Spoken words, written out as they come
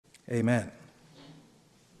Amen.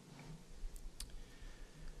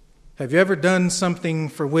 Have you ever done something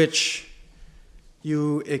for which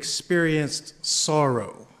you experienced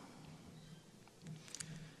sorrow?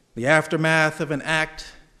 The aftermath of an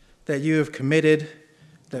act that you have committed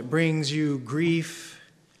that brings you grief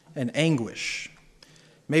and anguish,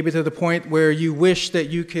 maybe to the point where you wish that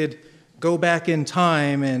you could go back in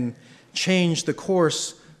time and change the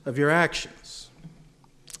course of your actions.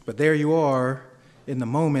 But there you are in the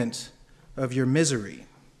moment of your misery,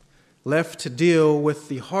 left to deal with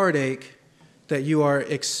the heartache that you are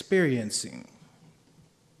experiencing.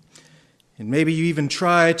 And maybe you even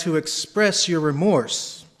try to express your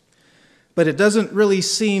remorse, but it doesn't really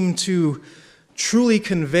seem to truly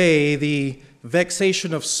convey the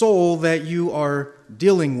vexation of soul that you are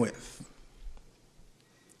dealing with.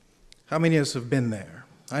 How many of us have been there?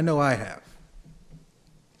 I know I have.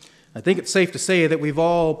 I think it's safe to say that we've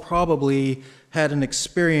all probably had an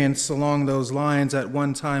experience along those lines at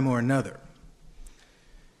one time or another.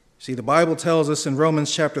 See, the Bible tells us in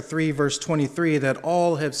Romans chapter 3, verse 23, that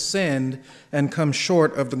all have sinned and come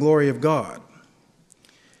short of the glory of God.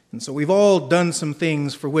 And so we've all done some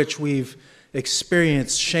things for which we've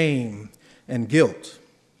experienced shame and guilt.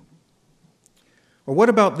 Or what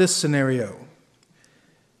about this scenario?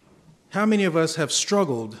 How many of us have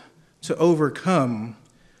struggled to overcome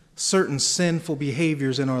certain sinful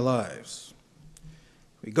behaviors in our lives?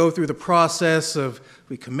 We go through the process of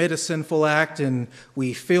we commit a sinful act and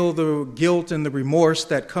we feel the guilt and the remorse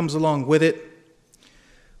that comes along with it.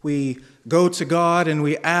 We go to God and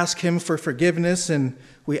we ask Him for forgiveness and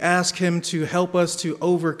we ask Him to help us to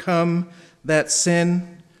overcome that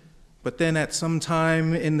sin. But then at some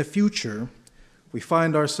time in the future, we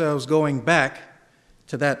find ourselves going back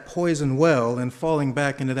to that poison well and falling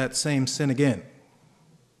back into that same sin again.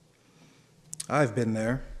 I've been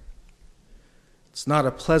there. It's not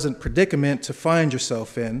a pleasant predicament to find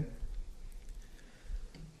yourself in.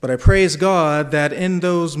 But I praise God that in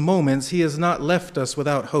those moments, He has not left us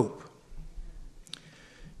without hope.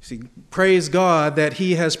 See, praise God that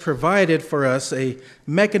He has provided for us a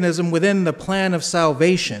mechanism within the plan of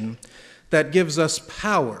salvation that gives us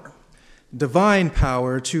power, divine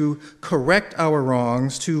power to correct our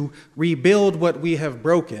wrongs, to rebuild what we have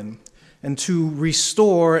broken, and to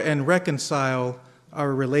restore and reconcile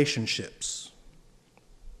our relationships.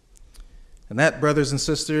 And that, brothers and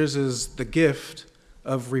sisters, is the gift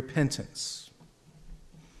of repentance.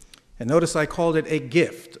 And notice I called it a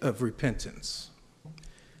gift of repentance.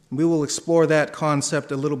 We will explore that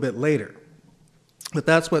concept a little bit later. But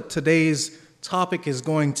that's what today's topic is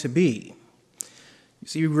going to be. You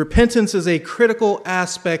see, repentance is a critical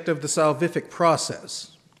aspect of the salvific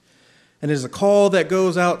process, and is a call that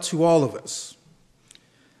goes out to all of us.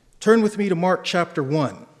 Turn with me to Mark chapter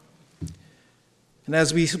 1. And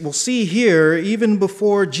as we will see here, even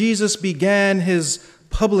before Jesus began his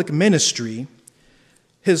public ministry,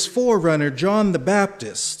 his forerunner, John the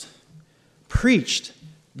Baptist, preached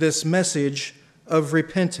this message of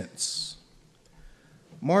repentance.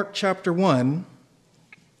 Mark chapter 1,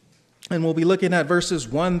 and we'll be looking at verses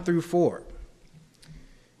 1 through 4.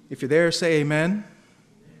 If you're there, say amen.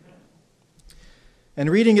 And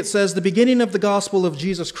reading, it says, "The beginning of the gospel of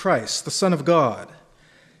Jesus Christ, the Son of God.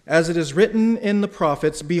 As it is written in the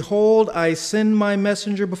prophets, Behold, I send my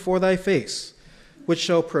messenger before thy face, which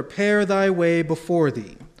shall prepare thy way before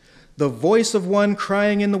thee. The voice of one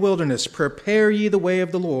crying in the wilderness, Prepare ye the way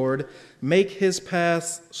of the Lord, make his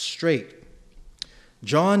paths straight.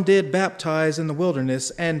 John did baptize in the wilderness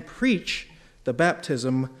and preach the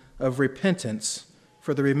baptism of repentance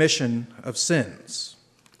for the remission of sins."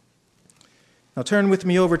 Now turn with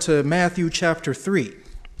me over to Matthew chapter 3.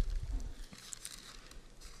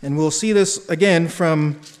 And we'll see this again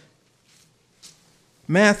from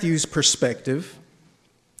Matthew's perspective.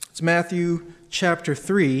 It's Matthew chapter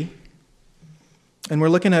 3, and we're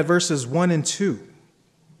looking at verses 1 and 2.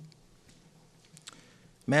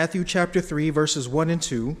 Matthew chapter 3, verses 1 and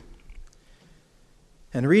 2.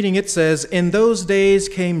 And reading, it says, "In those days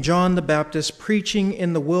came John the Baptist preaching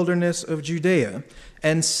in the wilderness of Judea,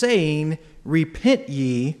 and saying, Repent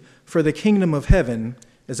ye, for the kingdom of heaven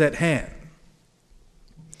is at hand."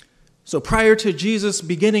 So prior to Jesus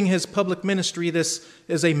beginning his public ministry, this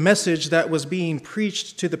is a message that was being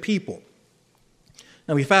preached to the people.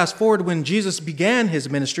 Now we fast forward when Jesus began his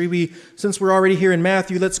ministry. Since we're already here in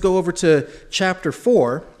Matthew, let's go over to chapter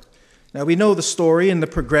 4. Now we know the story and the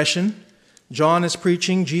progression. John is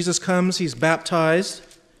preaching, Jesus comes, he's baptized.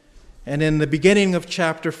 And in the beginning of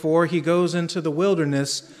chapter 4, he goes into the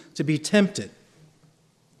wilderness to be tempted.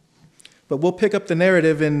 But we'll pick up the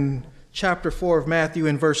narrative in chapter 4 of Matthew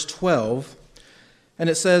in verse 12. And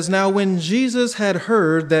it says, "Now when Jesus had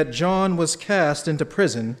heard that John was cast into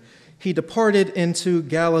prison, he departed into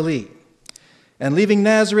Galilee. And leaving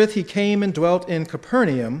Nazareth, he came and dwelt in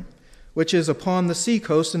Capernaum, which is upon the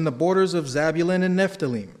seacoast in the borders of Zabulon and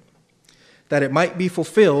Nephthalim, that it might be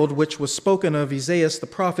fulfilled, which was spoken of Isaiah the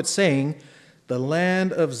prophet, saying, the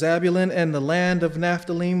land of Zabulon and the land of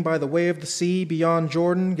Nephthalim by the way of the sea beyond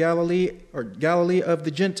Jordan, Galilee of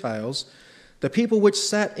the Gentiles, the people which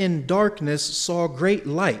sat in darkness saw great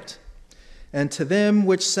light, and to them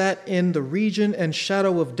which sat in the region and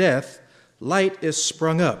shadow of death, light is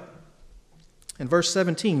sprung up." In verse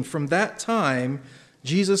 17, "From that time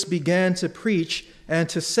Jesus began to preach and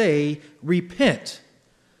to say, Repent,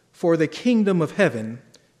 for the kingdom of heaven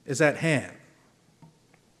is at hand."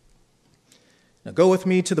 Now go with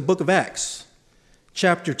me to the book of Acts,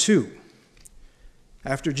 chapter 2.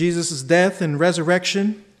 After Jesus' death and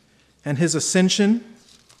resurrection and his ascension,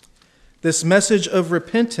 this message of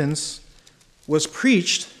repentance was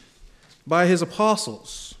preached by his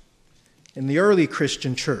apostles in the early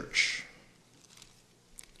Christian church.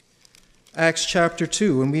 Acts chapter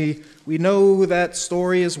 2, and we know that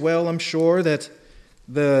story as well, I'm sure, that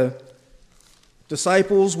the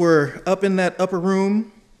disciples were up in that upper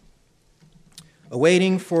room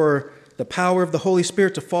awaiting for the power of the Holy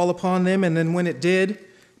Spirit to fall upon them. And then when it did,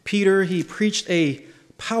 Peter, he preached a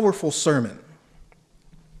powerful sermon.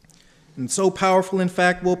 And so powerful, in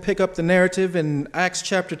fact, we'll pick up the narrative in Acts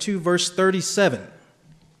chapter 2, verse 37.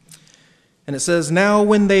 And it says, "Now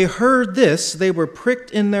when they heard this, they were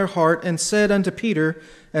pricked in their heart and said unto Peter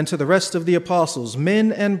and to the rest of the apostles,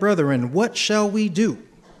 Men and brethren, what shall we do?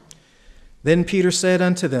 Then Peter said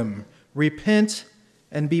unto them, Repent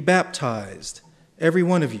and be baptized, every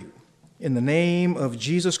one of you, in the name of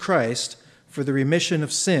Jesus Christ, for the remission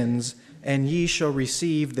of sins, and ye shall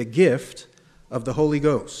receive the gift of the Holy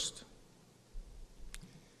Ghost."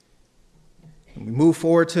 And we move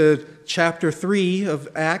forward to chapter 3 of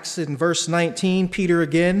Acts. In verse 19, Peter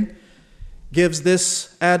again gives this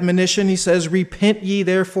admonition. He says, "Repent ye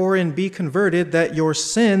therefore and be converted, that your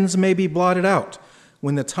sins may be blotted out,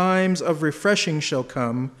 when the times of refreshing shall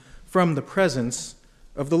come from the presence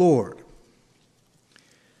of the Lord."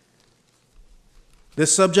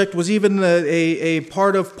 This subject was even a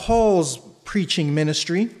part of Paul's preaching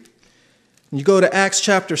ministry. When you go to Acts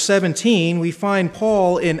chapter 17, we find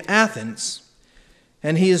Paul in Athens,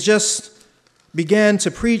 and he has just began to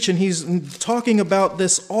preach, and he's talking about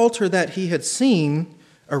this altar that he had seen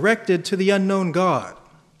erected to the unknown God.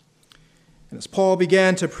 And as Paul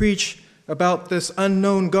began to preach about this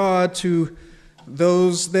unknown God to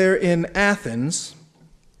those there in Athens,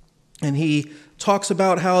 and he talks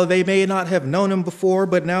about how they may not have known him before,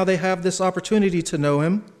 but now they have this opportunity to know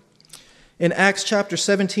him. In Acts chapter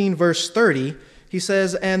 17, verse 30, he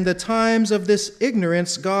says, "And the times of this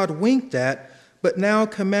ignorance God winked at, but now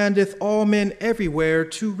commandeth all men everywhere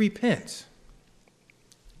to repent."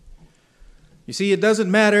 You see, it doesn't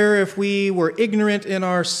matter if we were ignorant in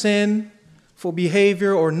our sinful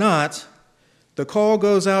behavior or not. The call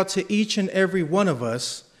goes out to each and every one of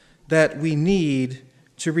us that we need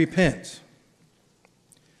to repent.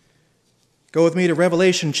 Go with me to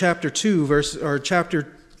Revelation chapter 2,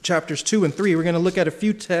 chapters 2 and 3. We're going to look at a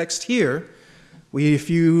few texts here. If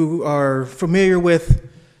you are familiar with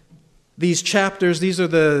these chapters, these are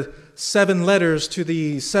the 7 letters to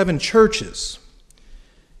the 7 churches.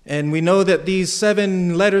 And we know that these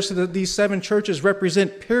 7 letters to these 7 churches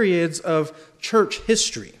represent periods of church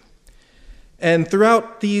history. And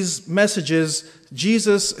throughout these messages,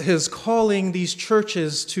 Jesus is calling these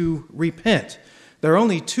churches to repent. There are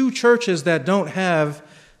only 2 churches that don't have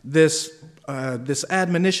this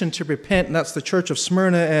admonition to repent, and that's the church of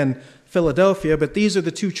Smyrna and Philadelphia. But these are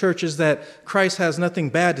the 2 churches that Christ has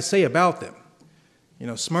nothing bad to say about them. You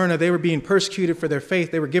know, Smyrna, they were being persecuted for their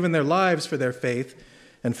faith. They were giving their lives for their faith.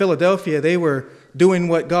 And Philadelphia, they were doing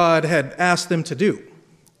what God had asked them to do.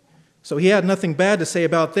 So he had nothing bad to say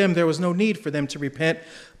about them. There was no need for them to repent.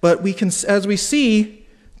 But we can, as we see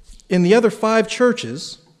in the other 5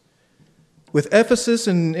 churches, with Ephesus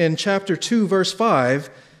in chapter 2, verse 5,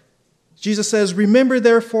 Jesus says, "Remember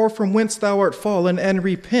therefore from whence thou art fallen, and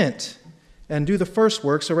repent, and do the first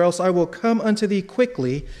works, or else I will come unto thee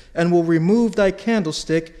quickly, and will remove thy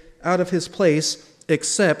candlestick out of his place,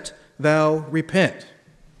 except thou repent."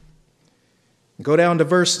 Go down to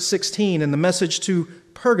verse 16, in the message to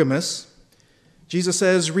Pergamos, Jesus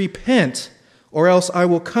says, "Repent, or else I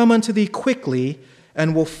will come unto thee quickly,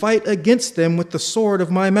 and will fight against them with the sword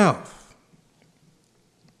of my mouth."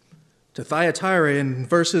 To Thyatira, in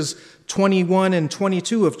verses 21 and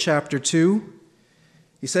 22 of chapter 2,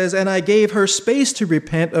 He says, "And I gave her space to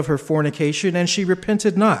repent of her fornication, and she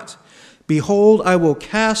repented not. Behold, I will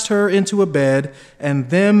cast her into a bed,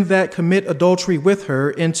 and them that commit adultery with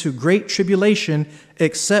her into great tribulation,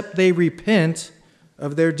 except they repent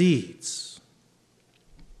of their deeds."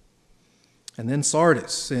 And then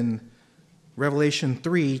Sardis in Revelation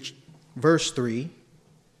 3, verse 3,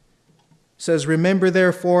 says, "Remember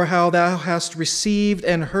therefore how thou hast received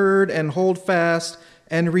and heard, and hold fast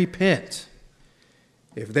and repent.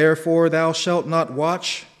 If therefore thou shalt not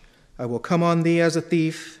watch, I will come on thee as a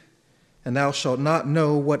thief, and thou shalt not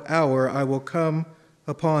know what hour I will come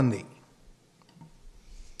upon thee."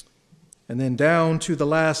 And then down to the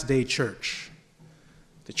last day church,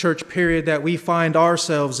 the church period that we find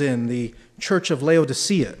ourselves in, the church of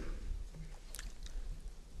Laodicea.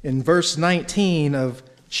 In verse 19 of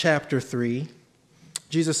chapter 3,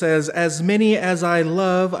 Jesus says, "As many as I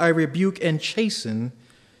love, I rebuke and chasten.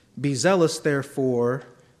 Be zealous, therefore,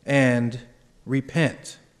 and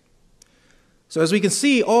repent." So as we can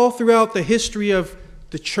see all throughout the history of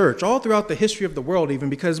the church, all throughout the history of the world even,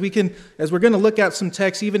 because we can, as we're going to look at some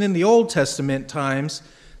texts, even in the Old Testament times,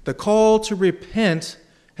 the call to repent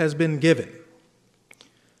has been given.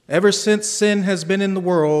 Ever since sin has been in the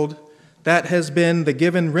world, that has been the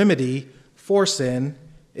given remedy for sin,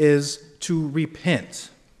 is to repent.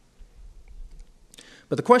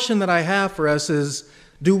 But the question that I have for us is,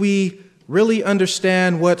 do we really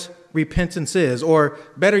understand what repentance is? Or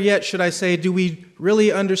better yet, should I say, do we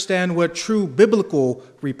really understand what true biblical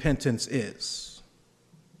repentance is?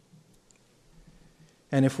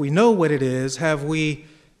 And if we know what it is, have we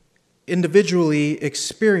individually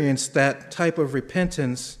experienced that type of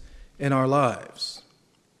repentance in our lives?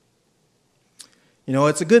 You know,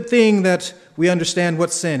 it's a good thing that we understand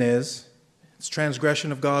what sin is. It's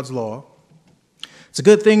transgression of God's law. It's a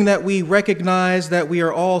good thing that we recognize that we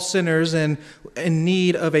are all sinners and in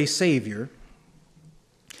need of a Savior.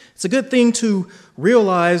 It's a good thing to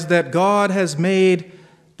realize that God has made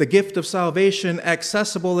the gift of salvation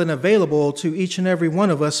accessible and available to each and every one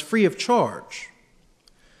of us free of charge.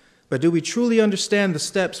 But do we truly understand the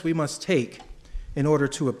steps we must take in order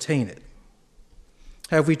to obtain it?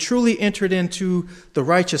 Have we truly entered into the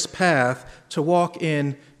righteous path to walk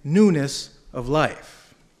in newness of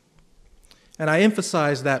life? And I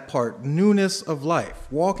emphasize that part, newness of life,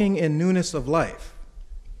 walking in newness of life.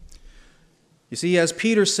 You see, as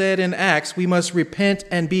Peter said in Acts, we must repent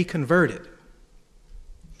and be converted.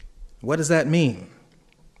 What does that mean?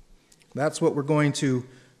 That's what we're going to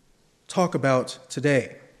talk about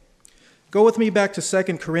today. Go with me back to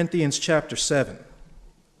 2 Corinthians chapter 7.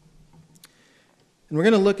 And we're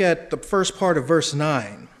going to look at the first part of verse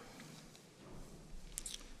 9.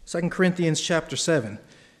 2 Corinthians chapter 7.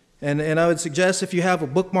 And I would suggest if you have a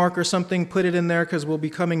bookmark or something, put it in there, because we'll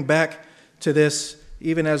be coming back to this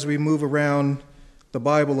even as we move around the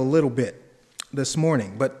Bible a little bit this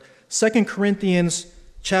morning. But 2 Corinthians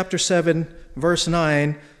chapter 7, verse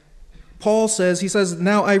 9, Paul says, he says,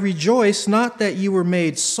 "Now I rejoice not that ye were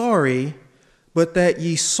made sorry, but that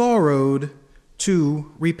ye sorrowed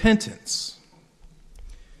to repentance."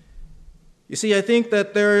 You see, I think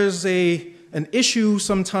that there is an issue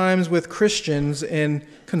sometimes with Christians in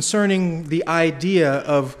concerning the idea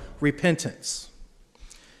of repentance.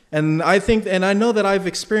 And I think, and I know that I've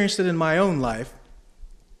experienced it in my own life,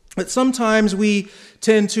 that sometimes we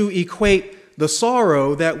tend to equate the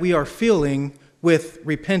sorrow that we are feeling with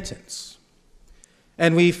repentance.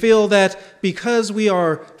 And we feel that because we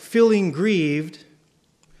are feeling grieved,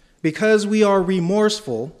 because we are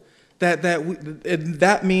remorseful,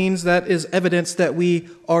 that means that is evidence that we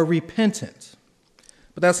are repentant.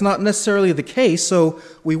 But that's not necessarily the case, so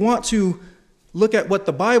we want to look at what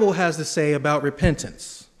the Bible has to say about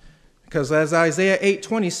repentance. Because as Isaiah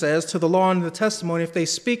 8:20 says, "To the law and the testimony, if they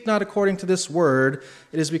speak not according to this word,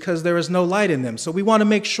 it is because there is no light in them." So we want to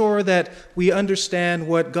make sure that we understand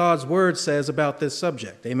what God's word says about this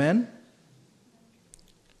subject. Amen?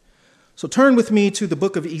 So turn with me to the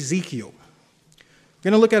book of Ezekiel.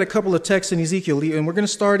 We're going to look at a couple of texts in Ezekiel, and we're going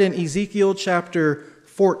to start in Ezekiel chapter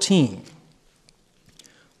 14.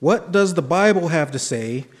 What does the Bible have to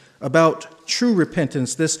say about true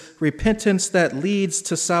repentance, this repentance that leads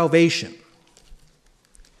to salvation?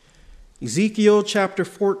 Ezekiel chapter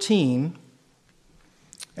 14,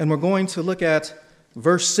 and we're going to look at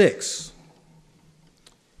verse 6.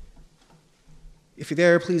 If you're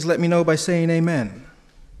there, please let me know by saying amen.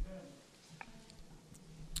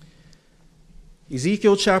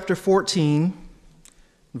 Ezekiel chapter 14,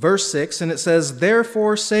 verse 6, and it says,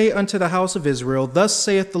 "Therefore say unto the house of Israel, Thus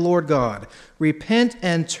saith the Lord God, Repent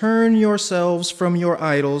and turn yourselves from your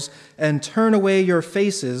idols, and turn away your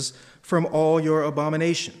faces from all your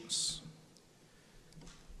abominations.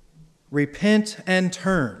 Repent and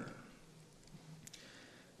turn.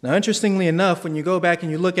 Now, interestingly enough, when you go back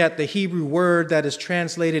and you look at the Hebrew word that is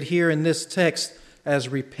translated here in this text as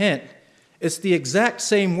repent, it's the exact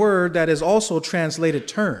same word that is also translated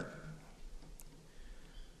turn.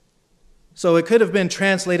 So it could have been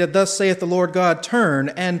translated, thus saith the Lord God, turn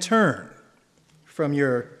and turn from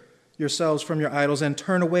yourselves from your idols, and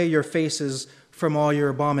turn away your faces from all your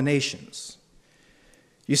abominations.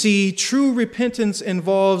 You see, true repentance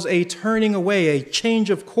involves a turning away, a change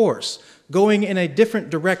of course, going in a different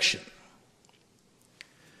direction.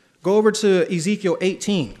 Go over to Ezekiel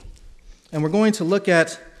 18, and we're going to look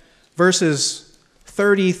at verses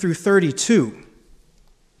 30 through 32.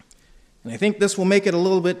 And I think this will make it a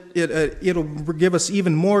little bit, it'll give us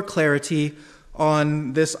even more clarity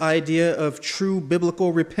on this idea of true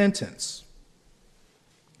biblical repentance.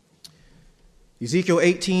 Ezekiel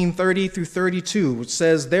 18, 30 through 32, which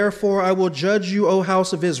says, Therefore I will judge you, O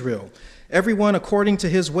house of Israel, everyone according to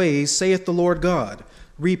his ways, saith the Lord God.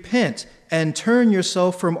 Repent and turn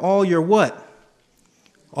yourself from all your what?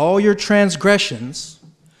 All your transgressions,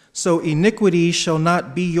 so iniquity shall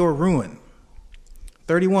not be your ruin.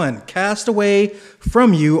 31, Cast away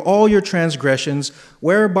from you all your transgressions,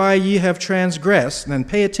 whereby ye have transgressed. And then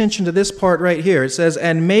pay attention to this part right here. It says,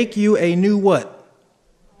 And make you a new what?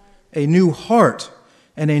 A new heart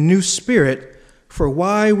and a new spirit. For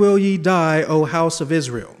why will ye die, O house of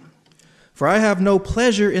Israel? For I have no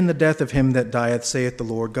pleasure in the death of him that dieth, saith the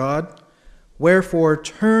Lord God. Wherefore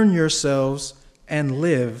turn yourselves and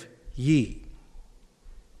live ye.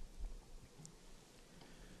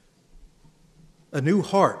 A new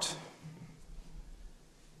heart.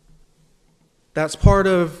 That's part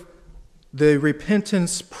of the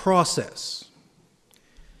repentance process.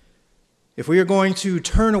 If we are going to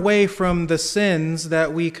turn away from the sins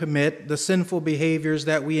that we commit, the sinful behaviors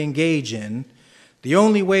that we engage in, the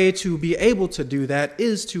only way to be able to do that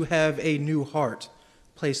is to have a new heart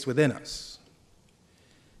placed within us.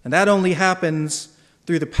 And that only happens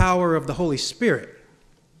through the power of the Holy Spirit.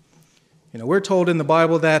 You know, we're told in the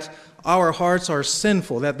Bible that our hearts are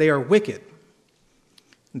sinful, that they are wicked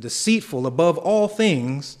and deceitful above all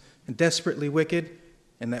things and desperately wicked,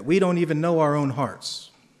 and that we don't even know our own hearts.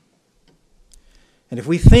 And if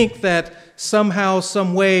we think that somehow,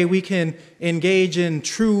 some way we can engage in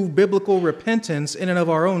true biblical repentance in and of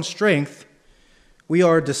our own strength, we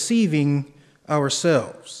are deceiving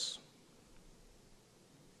ourselves.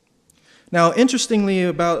 Now, interestingly,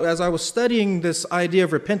 as I was studying this idea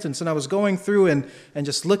of repentance, and I was going through and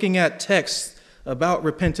just looking at texts about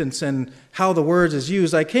repentance and how the word is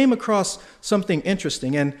used, I came across something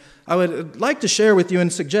interesting. And I would like to share with you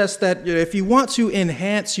and suggest that if you want to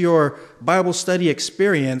enhance your Bible study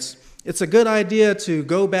experience, it's a good idea to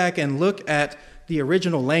go back and look at the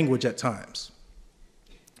original language at times.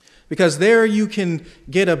 Because there you can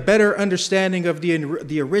get a better understanding of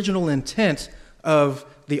the original intent of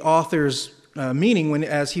the author's meaning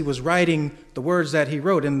as he was writing the words that he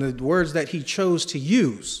wrote and the words that he chose to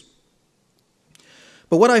use.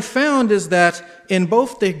 But what I found is that in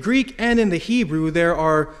both the Greek and in the Hebrew, there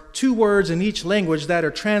are two words in each language that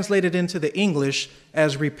are translated into the English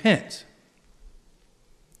as repent.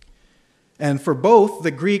 And for both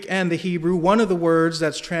the Greek and the Hebrew, one of the words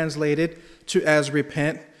that's translated as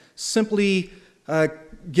repent simply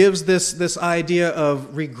gives this idea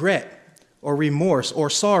of regret or remorse or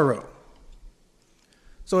sorrow.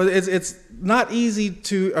 So it's not easy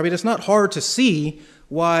it's not hard to see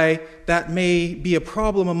why that may be a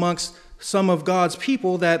problem amongst some of God's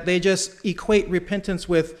people, that they just equate repentance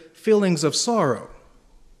with feelings of sorrow.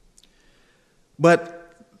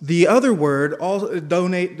 But the other word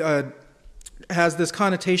has this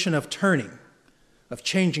connotation of turning, of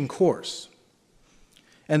changing course.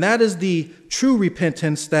 And that is the true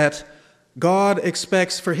repentance that God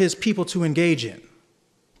expects for his people to engage in.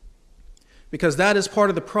 Because that is part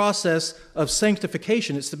of the process of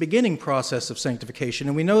sanctification. It's the beginning process of sanctification.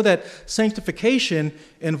 And we know that sanctification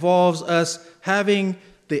involves us having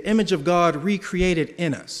the image of God recreated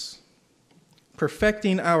in us,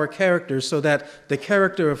 perfecting our character so that the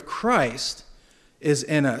character of Christ is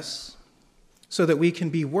in us, so that we can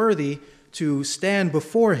be worthy to stand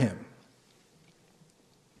before him.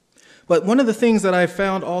 But one of the things that I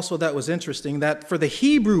found also that was interesting, that for the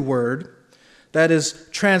Hebrew word that is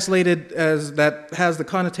translated as, that has the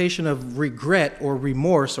connotation of regret or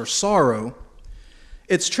remorse or sorrow,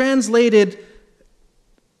 it's translated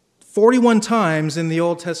 41 times in the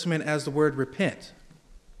Old Testament as the word repent.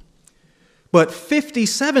 But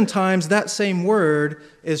 57 times that same word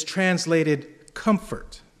is translated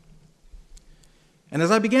comfort. And as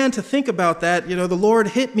I began to think about that, the Lord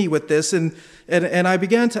hit me with this, and I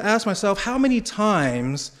began to ask myself, how many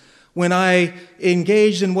times when I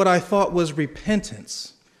engaged in what I thought was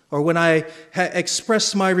repentance, or when I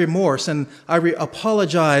expressed my remorse and I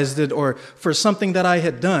apologized or for something that I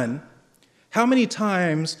had done, how many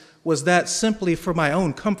times was that simply for my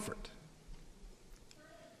own comfort?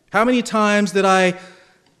 How many times did I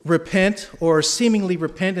repent or seemingly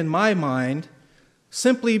repent in my mind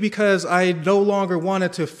simply because I no longer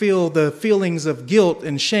wanted to feel the feelings of guilt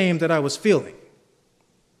and shame that I was feeling?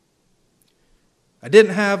 I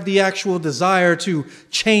didn't have the actual desire to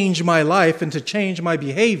change my life and to change my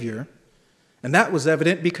behavior. And that was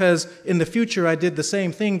evident because in the future I did the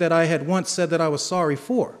same thing that I had once said that I was sorry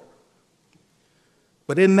for.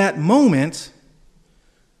 But in that moment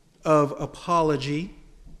of apology,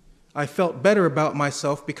 I felt better about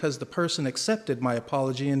myself because the person accepted my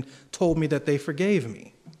apology and told me that they forgave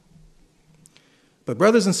me. But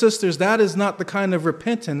brothers and sisters, that is not the kind of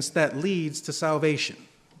repentance that leads to salvation.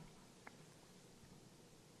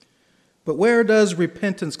 But where does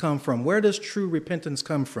repentance come from? Where does true repentance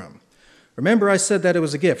come from? Remember, I said that it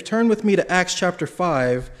was a gift. Turn with me to Acts chapter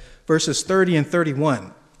 5, verses 30 and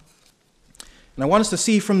 31. And I want us to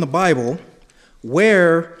see from the Bible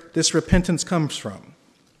where this repentance comes from.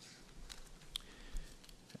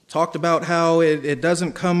 Talked about how it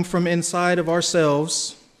doesn't come from inside of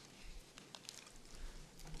ourselves,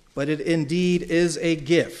 but it indeed is a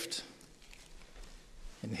gift.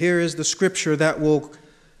 And here is the scripture that will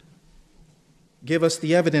give us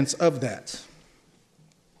the evidence of that.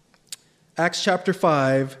 Acts chapter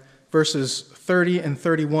 5, verses 30 and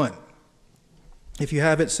 31. If you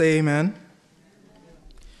have it, say amen.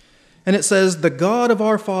 And it says, "The God of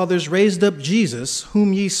our fathers raised up Jesus,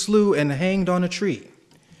 whom ye slew and hanged on a tree.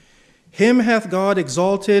 Him hath God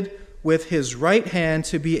exalted with his right hand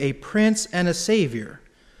to be a prince and a savior,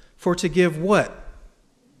 for to give" what?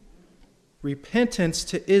 "Repentance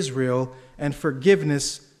to Israel and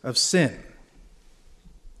forgiveness of sin."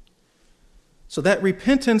 So that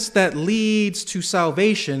repentance that leads to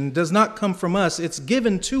salvation does not come from us. It's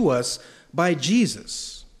given to us by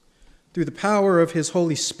Jesus through the power of his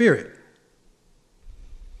Holy Spirit.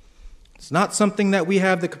 It's not something that we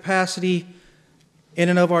have the capacity in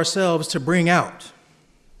and of ourselves to bring out.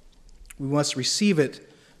 We must receive it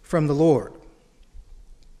from the Lord.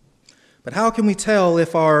 But how can we tell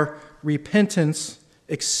if our repentance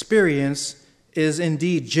experience is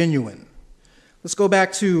indeed genuine? Let's go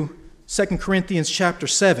back to 2 Corinthians chapter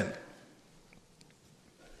 7.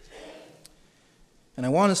 And I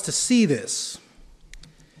want us to see this.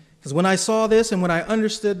 Because when I saw this and when I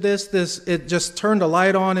understood this, it just turned a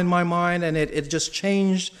light on in my mind, and it just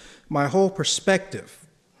changed my whole perspective.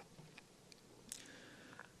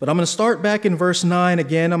 But I'm going to start back in verse 9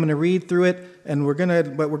 again. I'm going to read through it, and we're going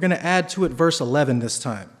to add to it verse 11 this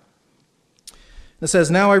time. It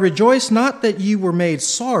says, "Now I rejoice not that ye were made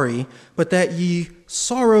sorry, but that ye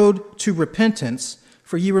sorrowed to repentance.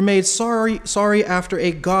 For ye were made sorry after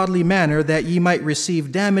a godly manner, that ye might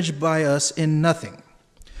receive damage by us in nothing.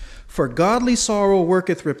 For godly sorrow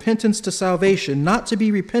worketh repentance to salvation, not to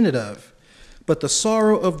be repented of, but the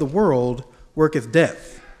sorrow of the world worketh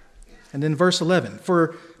death." And then verse 11,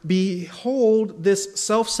 "For behold this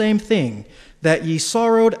selfsame thing, that ye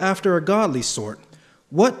sorrowed after a godly sort,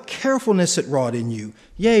 what carefulness it wrought in you,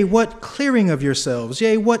 yea, what clearing of yourselves,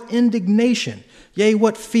 yea, what indignation, yea,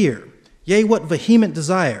 what fear, yea, what vehement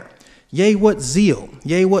desire, yea, what zeal,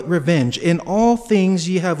 yea, what revenge. In all things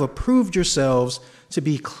ye have approved yourselves to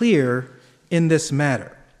be clear in this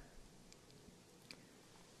matter."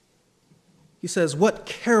 He says, what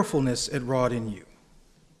carefulness it wrought in you.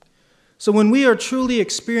 So when we are truly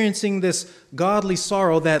experiencing this godly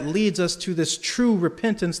sorrow that leads us to this true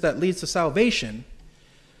repentance that leads to salvation,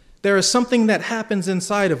 there is something that happens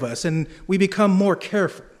inside of us, and we become more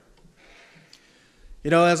careful.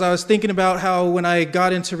 As I was thinking about how when I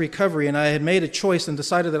got into recovery and I had made a choice and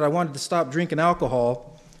decided that I wanted to stop drinking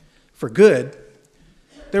alcohol for good,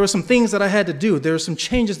 there were some things that I had to do. There were some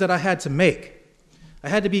changes that I had to make. I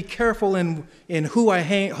had to be careful in who I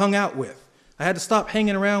hung out with. I had to stop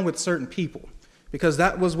hanging around with certain people because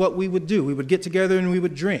that was what we would do. We would get together and we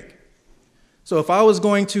would drink. So if I was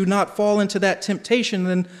going to not fall into that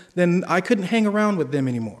temptation, then I couldn't hang around with them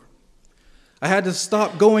anymore. I had to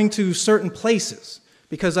stop going to certain places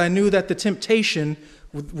because I knew that the temptation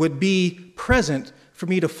would be present for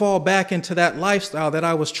me to fall back into that lifestyle that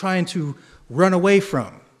I was trying to run away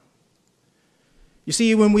from. You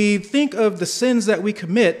see, when we think of the sins that we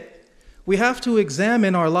commit, we have to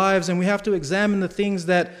examine our lives, and we have to examine the things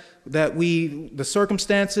the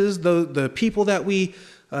circumstances, the people that we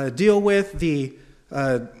deal with, the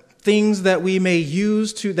things that we may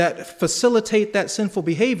use that facilitate that sinful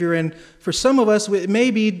behavior. And for some of us, it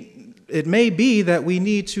may be that we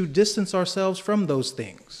need to distance ourselves from those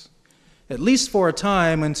things, at least for a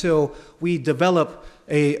time, until we develop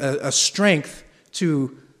a strength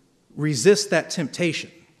to resist that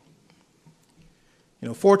temptation.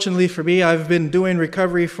 Fortunately for me, I've been doing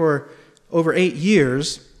recovery for over 8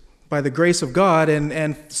 years by the grace of God,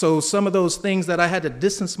 and so some of those things that I had to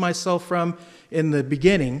distance myself from in the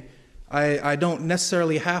beginning, I don't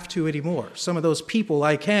necessarily have to anymore. Some of those people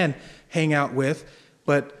I can hang out with,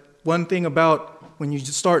 but one thing about when you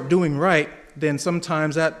start doing right, then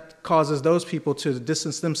sometimes that causes those people to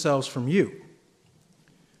distance themselves from you.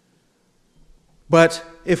 But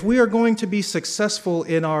if we are going to be successful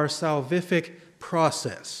in our salvific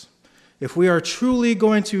process, if we are truly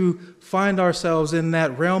going to find ourselves in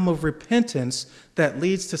that realm of repentance that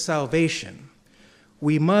leads to salvation,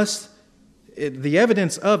 we must, the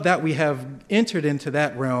evidence of that we have entered into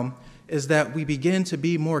that realm is that we begin to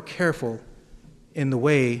be more careful in the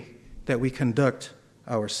way that we conduct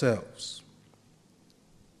ourselves.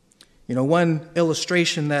 One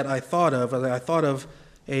illustration that I thought of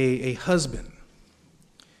a husband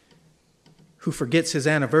who forgets his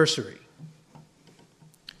anniversary.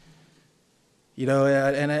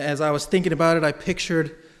 And as I was thinking about it, I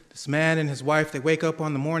pictured this man and his wife. They wake up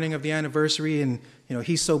on the morning of the anniversary, and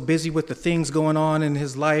he's so busy with the things going on in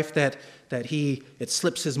his life that it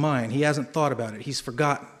slips his mind. He hasn't thought about it. He's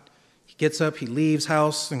forgotten. He gets up, he leaves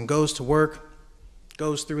house and goes to work,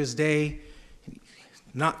 goes through his day,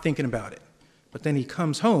 not thinking about it. But then he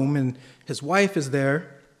comes home, and his wife is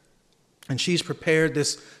there, and she's prepared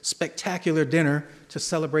this spectacular dinner to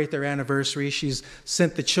celebrate their anniversary. She's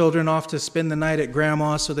sent the children off to spend the night at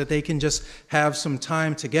grandma's so that they can just have some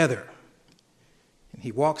time together. And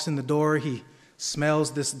he walks in the door, he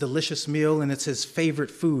smells this delicious meal, and it's his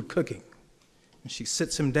favorite food cooking. And she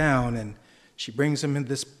sits him down, and she brings him in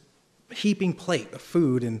this heaping plate of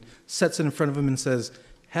food and sets it in front of him and says,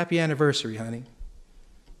 "Happy anniversary, honey."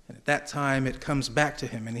 And at that time, it comes back to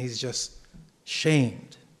him, and he's just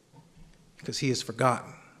shamed because he has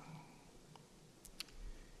forgotten.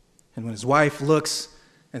 And when his wife looks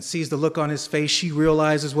and sees the look on his face, she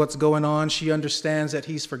realizes what's going on. She understands that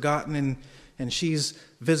he's forgotten, and she's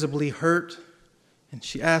visibly hurt. And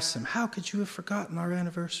she asks him, "How could you have forgotten our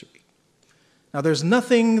anniversary?" Now, there's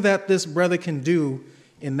nothing that this brother can do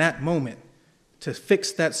in that moment to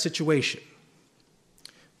fix that situation.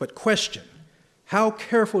 But question, how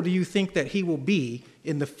careful do you think that he will be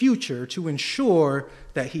in the future to ensure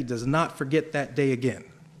that he does not forget that day again?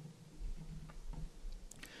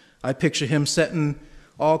 I picture him setting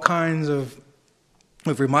all kinds of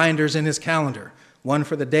reminders in his calendar, one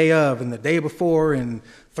for the day of and the day before and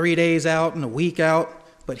 3 days out and a week out.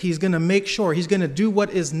 But he's going to make sure, he's going to do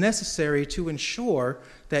what is necessary to ensure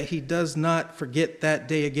that he does not forget that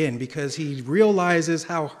day again, because he realizes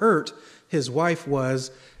how hurt his wife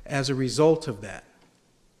was as a result of that.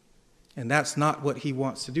 And that's not what he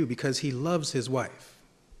wants to do, because he loves his wife.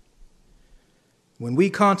 When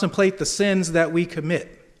we contemplate the sins that we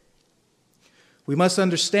commit, we must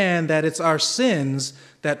understand that it's our sins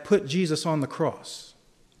that put Jesus on the cross.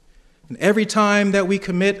 And every time that we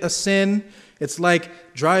commit a sin, it's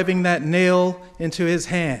like driving that nail into his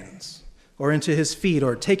hands or into his feet,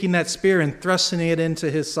 or taking that spear and thrusting it into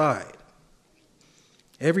his side.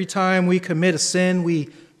 Every time we commit a sin, we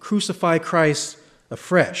crucify Christ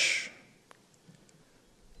afresh.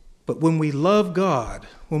 But when we love God,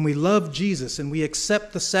 when we love Jesus, and we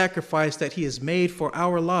accept the sacrifice that he has made for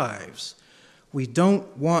our lives, we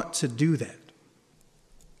don't want to do that.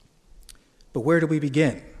 But where do we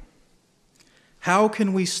begin? How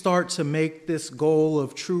can we start to make this goal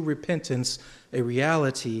of true repentance a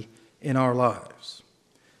reality in our lives?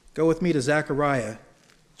 Go with me to Zechariah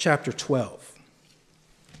chapter 12.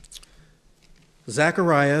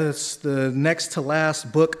 Zechariah is the next to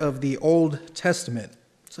last book of the Old Testament.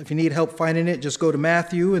 So if you need help finding it, just go to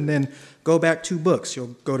Matthew and then go back 2 books.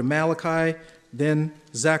 You'll go to Malachi, then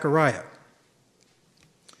Zechariah.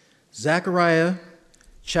 Zechariah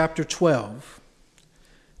chapter 12.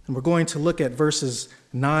 And we're going to look at verses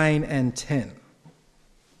 9 and 10.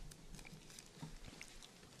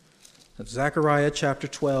 That's Zechariah chapter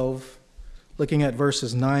 12, looking at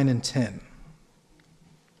verses 9 and 10.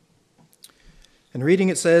 And reading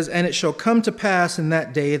it says, "And it shall come to pass in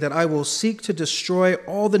that day that I will seek to destroy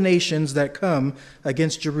all the nations that come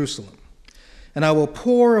against Jerusalem. And I will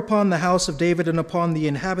pour upon the house of David and upon the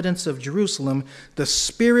inhabitants of Jerusalem the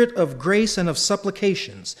spirit of grace and of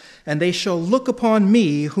supplications. And they shall look upon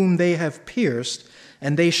me whom they have pierced,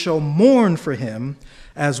 and they shall mourn for him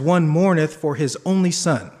as one mourneth for his only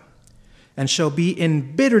son, and shall be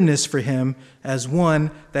in bitterness for him as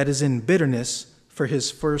one that is in bitterness for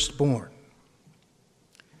his firstborn.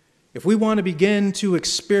 If we want to begin to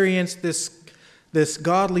experience this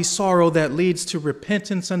godly sorrow that leads to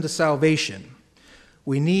repentance unto salvation,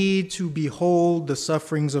 we need to behold the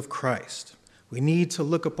sufferings of Christ. We need to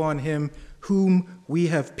look upon him whom we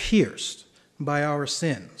have pierced by our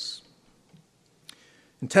sins.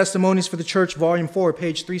 In Testimonies for the Church, Volume 4,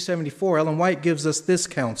 page 374, Ellen White gives us this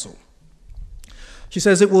counsel. She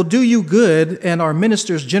says, "It will do you good, and our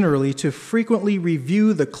ministers generally, to frequently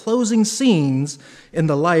review the closing scenes in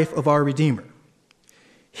the life of our Redeemer.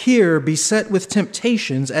 Here, beset with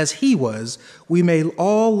temptations as he was, we may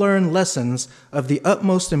all learn lessons of the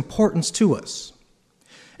utmost importance to us.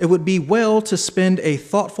 It would be well to spend a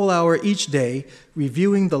thoughtful hour each day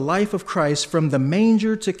reviewing the life of Christ from the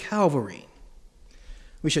manger to Calvary.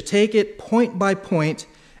 We should take it point by point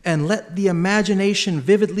and let the imagination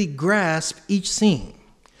vividly grasp each scene,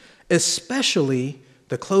 especially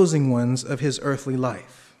the closing ones of his earthly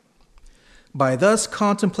life. By thus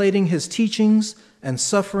contemplating his teachings and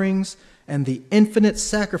sufferings and the infinite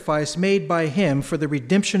sacrifice made by him for the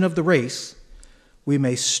redemption of the race, we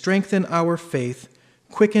may strengthen our faith,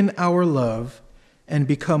 quicken our love, and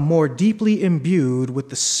become more deeply imbued with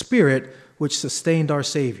the Spirit which sustained our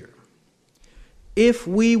Savior. If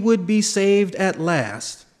we would be saved at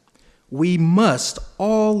last, we must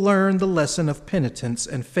all learn the lesson of penitence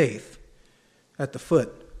and faith at the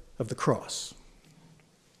foot of the cross."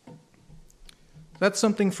 That's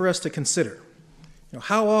something for us to consider.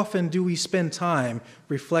 How often do we spend time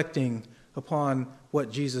reflecting upon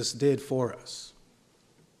what Jesus did for us?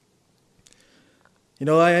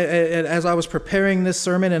 As I was preparing this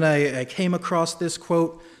sermon and I came across this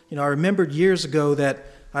quote, I remembered years ago that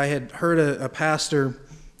I had heard a pastor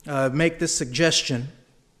make this suggestion.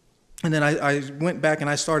 And then I went back and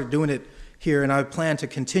I started doing it here, and I plan to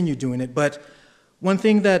continue doing it. But one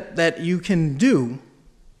thing that you can do,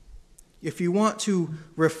 if you want to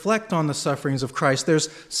reflect on the sufferings of Christ, there's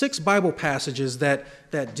 6 Bible passages that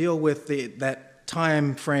deal with that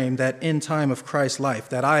time frame, that end time of Christ's life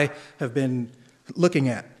that I have been looking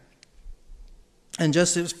at. And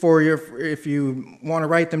just if you want to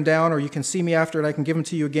write them down, or you can see me after it, I can give them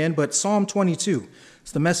to you again. But Psalm 22,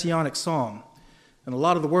 it's the Messianic Psalm. And a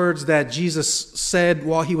lot of the words that Jesus said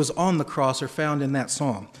while he was on the cross are found in that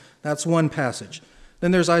psalm. That's one passage.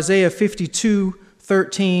 Then there's Isaiah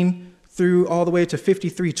 52:13 through all the way to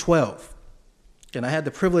 53:12. And I had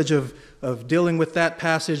the privilege of dealing with that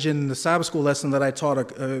passage in the Sabbath school lesson that I taught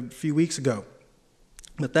a few weeks ago.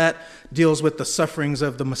 But that deals with the sufferings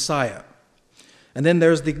of the Messiah. And then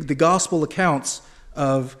there's the gospel accounts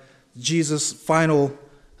of Jesus' final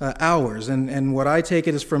hours. And what I take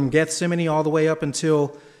it is from Gethsemane all the way up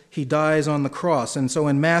until he dies on the cross. And so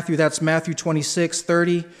in Matthew, that's Matthew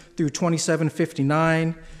 26:30 through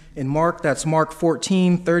 27:59. In Mark, that's Mark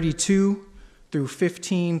 14:32 through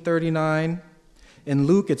 15:39. In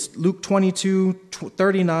Luke, it's Luke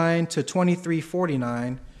 22:39 to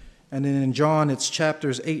 23:49. And then in John, it's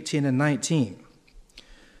chapters 18 and 19.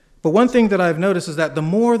 But one thing that I've noticed is that the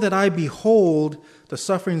more that I behold the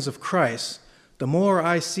sufferings of Christ, the more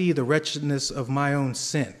I see the wretchedness of my own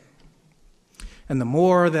sin. And the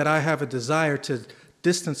more that I have a desire to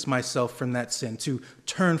distance myself from that sin, to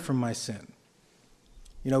turn from my sin.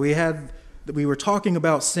 We were talking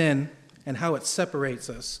about sin and how it separates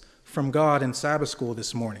us from God in Sabbath school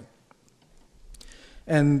this morning.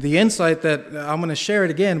 And the insight that I'm going to share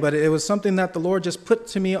it again, but it was something that the Lord just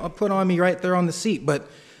put on me right there on the seat. But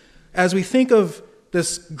as we think of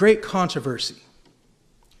this great controversy,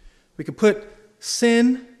 we could put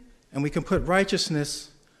sin and we can put righteousness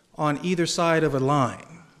on either side of a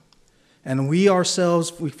line. And we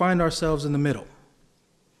find ourselves in the middle.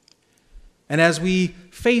 And as we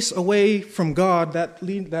face away from God, that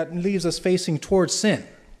leaves us facing towards sin.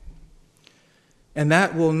 And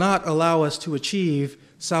that will not allow us to achieve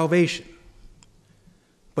salvation.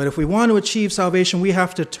 But if we want to achieve salvation, we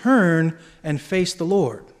have to turn and face the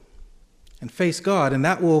Lord and face God. And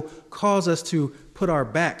that will cause us to put our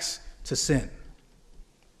backs to sin.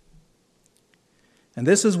 And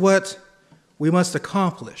this is what we must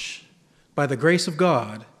accomplish by the grace of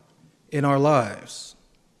God in our lives.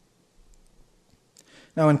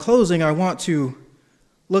 Now, in closing, I want to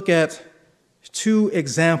look at 2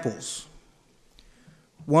 examples.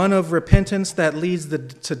 One of repentance that leads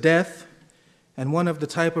to death, and one of the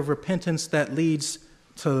type of repentance that leads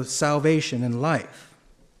to salvation and life.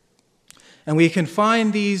 And we can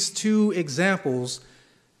find these 2 examples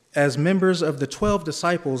as members of the 12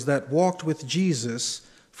 disciples that walked with Jesus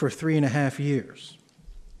for 3.5 years.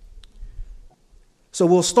 So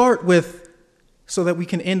we'll start with, so that we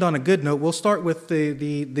can end on a good note, we'll start with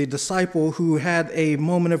the disciple who had a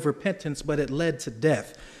moment of repentance, but it led to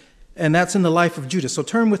death. And that's in the life of Judas. So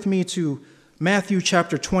turn with me to Matthew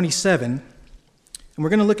chapter 27, and we're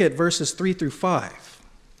going to look at verses 3 through 5.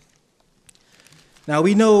 Now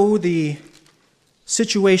we know the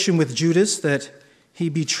situation with Judas, that he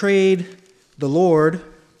betrayed the Lord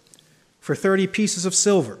for 30 pieces of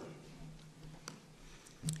silver.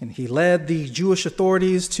 And he led the Jewish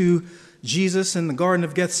authorities to Jesus in the Garden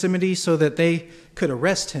of Gethsemane so that they could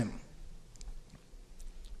arrest him.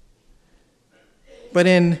 But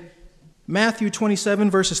in Matthew 27,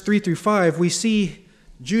 verses 3 through 5, we see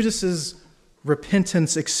Judas's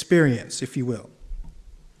repentance experience, if you will.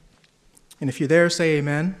 And if you're there, say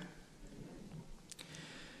amen.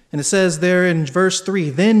 And it says there in verse 3,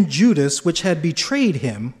 "Then Judas, which had betrayed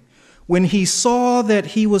him, when he saw that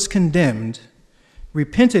he was condemned,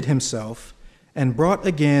 repented himself and brought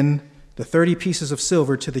again the 30 pieces of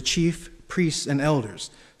silver to the chief priests and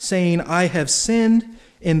elders, saying, I have sinned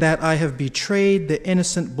in that I have betrayed the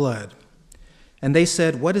innocent blood. And they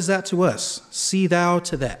said, What is that to us? See thou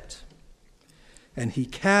to that. And he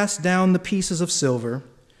cast down the pieces of silver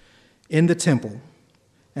in the temple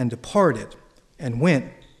and departed and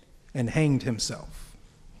went and hanged himself."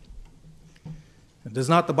 Does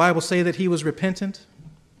not the Bible say that he was repentant?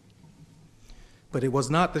 But it was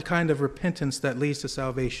not the kind of repentance that leads to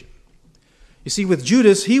salvation. You see, with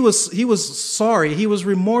Judas, he was sorry, he was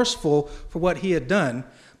remorseful for what he had done,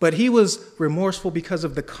 but he was remorseful because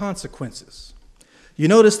of the consequences. You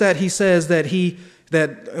notice that he says that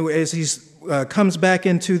as he comes back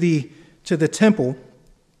into the temple,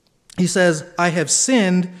 he says, "I have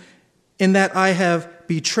sinned in that I have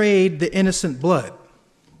betrayed the innocent blood."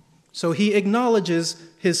 So he acknowledges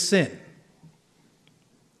his sin.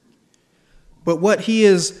 But what he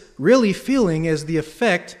is really feeling is the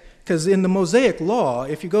effect, because in the Mosaic law,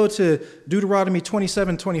 if you go to Deuteronomy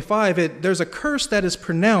 27:25, there's a curse that is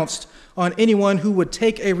pronounced on anyone who would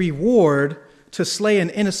take a reward to slay an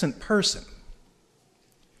innocent person.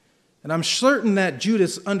 And I'm certain that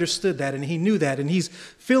Judas understood that, and he knew that, and he's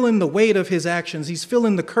feeling the weight of his actions. He's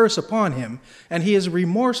feeling the curse upon him, and he is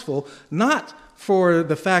remorseful, not for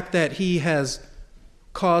the fact that he has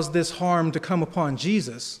caused this harm to come upon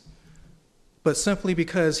Jesus, but simply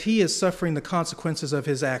because he is suffering the consequences of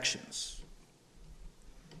his actions.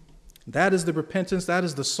 That is the repentance, that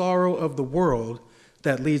is the sorrow of the world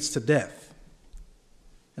that leads to death.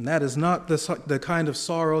 And that is not the kind of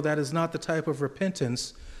sorrow, that is not the type of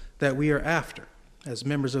repentance that we are after as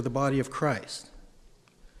members of the body of Christ.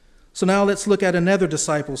 So now let's look at another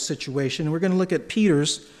disciple's situation. We're going to look at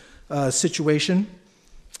Peter's situation.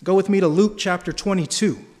 Go with me to Luke chapter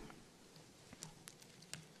 22.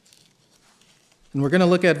 And we're going to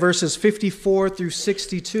look at verses 54 through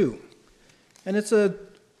 62. And it's a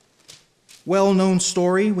well-known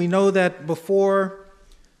story. We know that before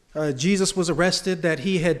Jesus was arrested, that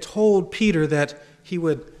he had told Peter that he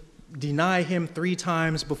would deny him 3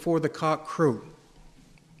 times before the cock crowed.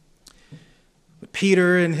 But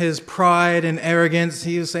Peter, in his pride and arrogance,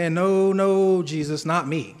 he was saying, No, Jesus, not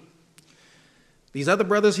me. These other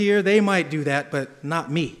brothers here, they might do that, but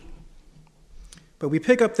not me. But we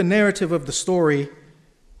pick up the narrative of the story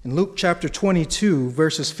in Luke chapter 22,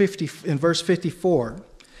 verse 54.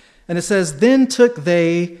 And it says, "Then took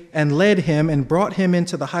they and led him and brought him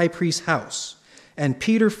into the high priest's house, and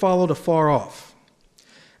Peter followed afar off.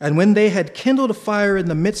 And when they had kindled a fire in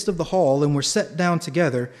the midst of the hall and were set down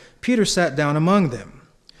together, Peter sat down among them.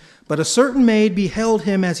 But a certain maid beheld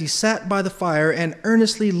him as he sat by the fire and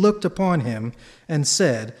earnestly looked upon him and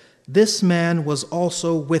said, This man was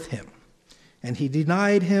also with him. And he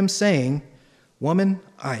denied him, saying, Woman,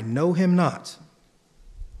 I know him not.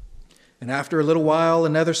 And after a little while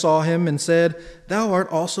another saw him and said, Thou art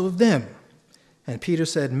also of them. And Peter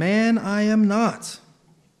said, Man, I am not.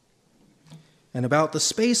 And about the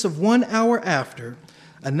space of 1 hour after,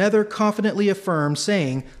 another confidently affirmed,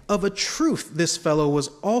 saying, Of a truth this fellow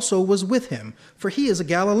was with him, for he is a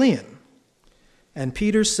Galilean. And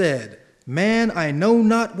Peter said, Man, I know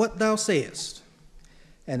not what thou sayest.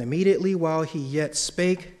 And immediately while he yet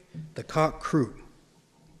spake, the cock crowed.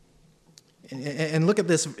 And look at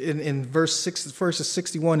this in verses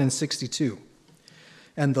 61 and 62.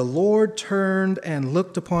 And the Lord turned and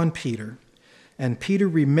looked upon Peter, and Peter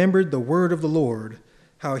remembered the word of the Lord,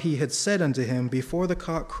 how he had said unto him, Before the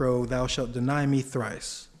cock crow, thou shalt deny me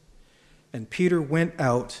thrice. And Peter went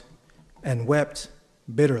out and wept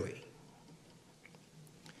bitterly.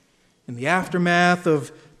 In the aftermath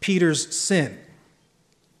of Peter's sin,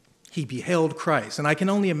 he beheld Christ. And I can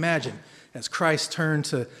only imagine as Christ turned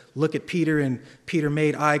to look at Peter and Peter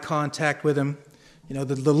made eye contact with him.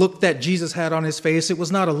 The look that Jesus had on his face, it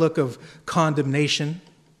was not a look of condemnation.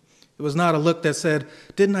 It was not a look that said,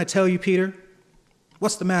 "Didn't I tell you, Peter?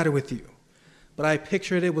 What's the matter with you?" But I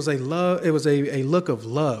pictured it was a look of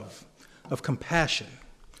love, of compassion,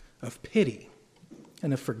 of pity,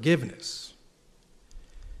 and of forgiveness.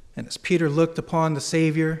 And as Peter looked upon the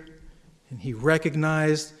Savior and he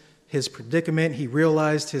recognized his predicament, he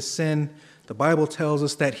realized his sin, the Bible tells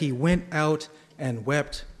us that he went out and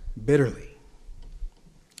wept bitterly.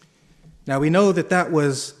 Now we know that that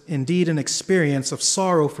was indeed an experience of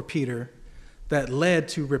sorrow for Peter that led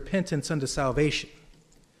to repentance unto salvation.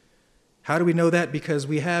 How do we know that? Because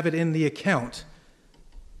we have it in the account.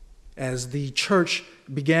 As the church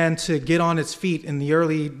began to get on its feet in the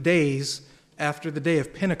early days after the day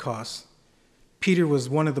of Pentecost, Peter was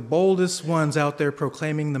one of the boldest ones out there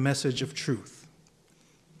proclaiming the message of truth.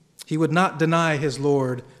 He would not deny his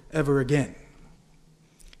Lord ever again,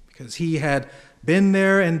 because he had been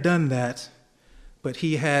there and done that, but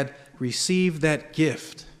he had received that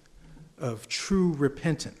gift of true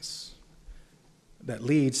repentance that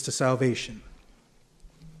leads to salvation.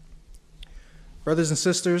 Brothers and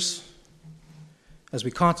sisters, as we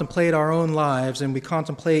contemplate our own lives and we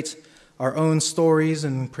contemplate our own stories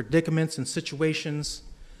and predicaments and situations,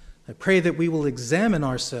 I pray that we will examine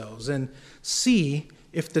ourselves and see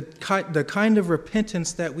if the kind of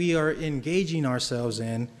repentance that we are engaging ourselves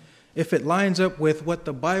in, if it lines up with what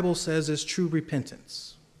the Bible says is true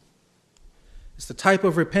repentance. It's the type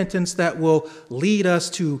of repentance that will lead us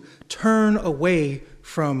to turn away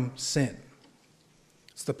from sin.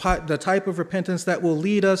 It's the type of repentance that will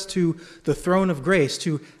lead us to the throne of grace,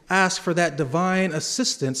 to ask for that divine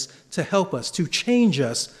assistance to help us, to change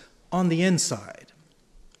us on the inside.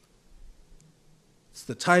 It's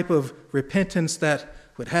the type of repentance that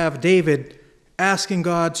would have David asking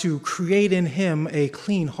God to create in him a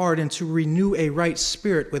clean heart and to renew a right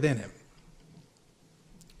spirit within him.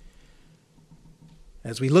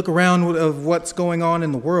 As we look around of what's going on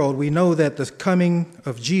in the world, we know that the coming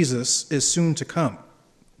of Jesus is soon to come.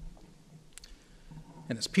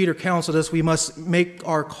 And as Peter counseled us, we must make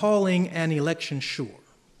our calling and election sure.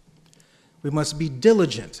 We must be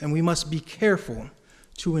diligent and we must be careful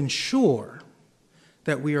to ensure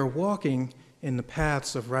that we are walking in the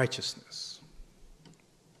paths of righteousness.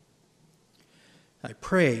 I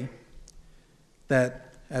pray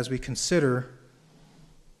that as we consider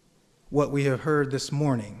what we have heard this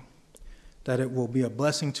morning, that it will be a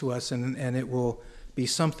blessing to us and it will be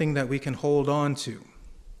something that we can hold on to.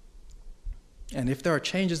 And if there are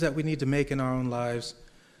changes that we need to make in our own lives,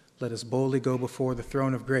 let us boldly go before the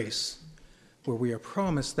throne of grace, where we are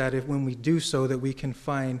promised that if when we do so, that we can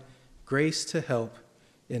find grace to help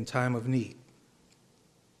in time of need.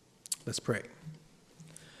 Let's pray.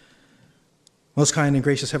 Most kind and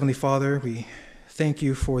gracious Heavenly Father, we thank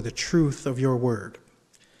you for the truth of your word.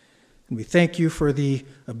 And we thank you for the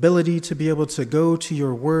ability to be able to go to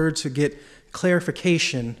your word to get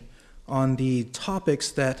clarification on the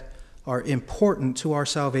topics that are important to our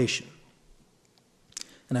salvation.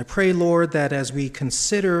 And I pray, Lord, that as we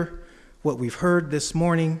consider what we've heard this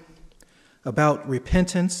morning about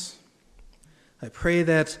repentance, I pray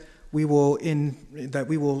that we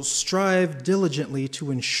will strive diligently to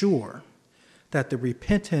ensure that the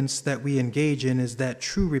repentance that we engage in is that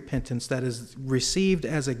true repentance that is received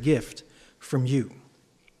as a gift from you.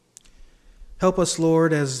 Help us,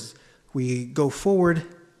 Lord, as we go forward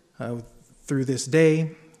through this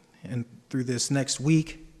day and through this next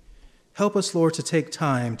week. Help us, Lord, to take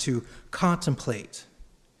time to contemplate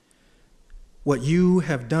what you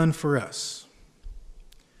have done for us,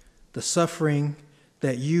 the suffering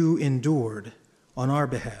that you endured on our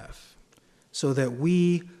behalf, so that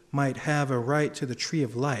we might have a right to the tree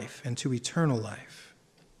of life and to eternal life.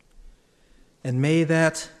 And may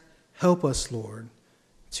that help us, Lord,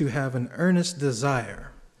 to have an earnest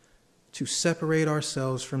desire to separate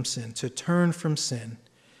ourselves from sin, to turn from sin,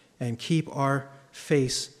 and keep our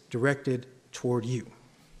face directed toward you.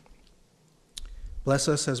 Bless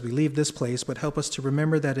us as we leave this place, but help us to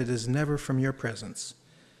remember that it is never from your presence.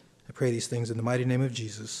 I pray these things in the mighty name of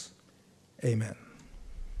Jesus. Amen.